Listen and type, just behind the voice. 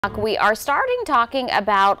We are starting talking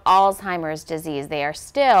about Alzheimer's disease. They are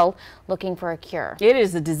still looking for a cure. It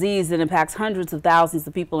is a disease that impacts hundreds of thousands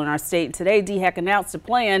of people in our state. Today, DHEC announced a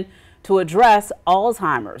plan to address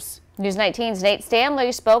Alzheimer's. News 19's Nate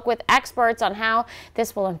Stanley spoke with experts on how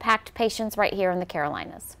this will impact patients right here in the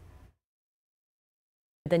Carolinas.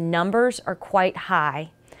 The numbers are quite high.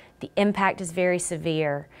 The impact is very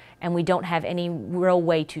severe, and we don't have any real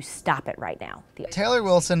way to stop it right now. Taylor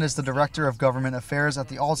Wilson is the Director of Government Affairs at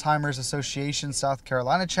the Alzheimer's Association South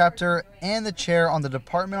Carolina chapter and the chair on the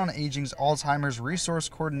Department on Aging's Alzheimer's Resource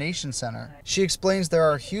Coordination Center. She explains there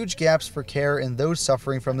are huge gaps for care in those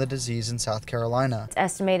suffering from the disease in South Carolina. It's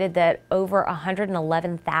estimated that over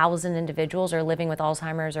 111,000 individuals are living with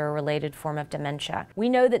Alzheimer's or a related form of dementia. We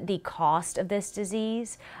know that the cost of this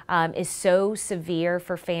disease is so severe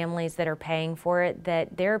for families that are paying for it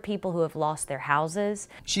that there are people who have lost their houses.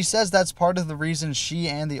 She says that's part of the reason she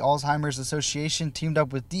and the Alzheimer's Association teamed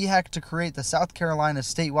up with DHEC to create the South Carolina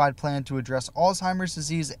statewide plan to address Alzheimer's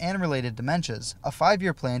disease and related dementias, a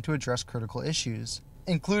 5-year plan to address critical issues,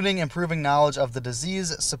 including improving knowledge of the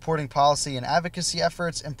disease, supporting policy and advocacy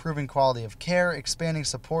efforts, improving quality of care, expanding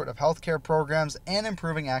support of healthcare programs, and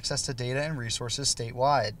improving access to data and resources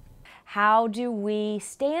statewide. How do we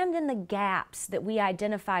stand in the gaps that we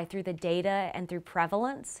identify through the data and through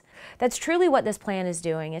prevalence? That's truly what this plan is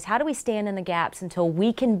doing, is how do we stand in the gaps until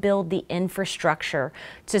we can build the infrastructure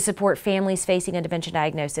to support families facing a dementia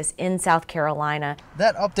diagnosis in South Carolina.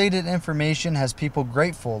 That updated information has people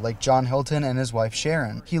grateful, like John Hilton and his wife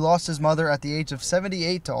Sharon. He lost his mother at the age of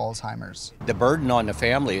 78 to Alzheimer's. The burden on the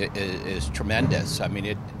family is tremendous. I mean,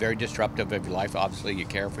 it's very disruptive of your life. Obviously, you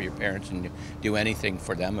care for your parents and you do anything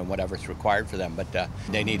for them and whatever's required for them, but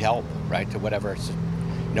they need help, right? To whatever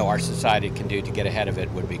our society can do to get ahead of it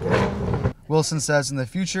would be great. Wilson says in the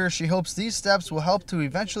future she hopes these steps will help to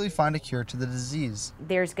eventually find a cure to the disease.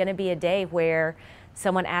 There's going to be a day where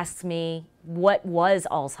someone asks me what was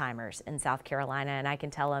Alzheimer's in South Carolina, and I can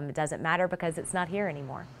tell them it doesn't matter because it's not here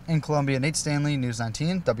anymore. In Columbia, Nate Stanley, News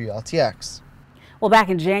 19 WLTX. Well, back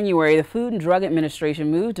in January, the Food and Drug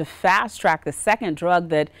Administration moved to fast-track the second drug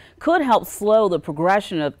that could help slow the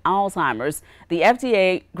progression of Alzheimer's. The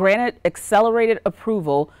FDA granted accelerated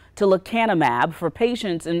approval to lecanemab for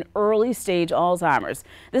patients in early-stage Alzheimer's.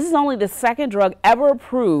 This is only the second drug ever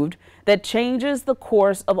approved that changes the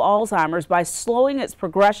course of Alzheimer's by slowing its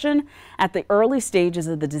progression at the early stages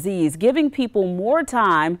of the disease, giving people more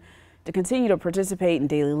time to continue to participate in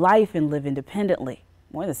daily life and live independently.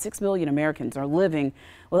 More than 6 million Americans are living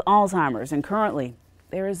with Alzheimer's, and currently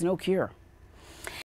there is no cure.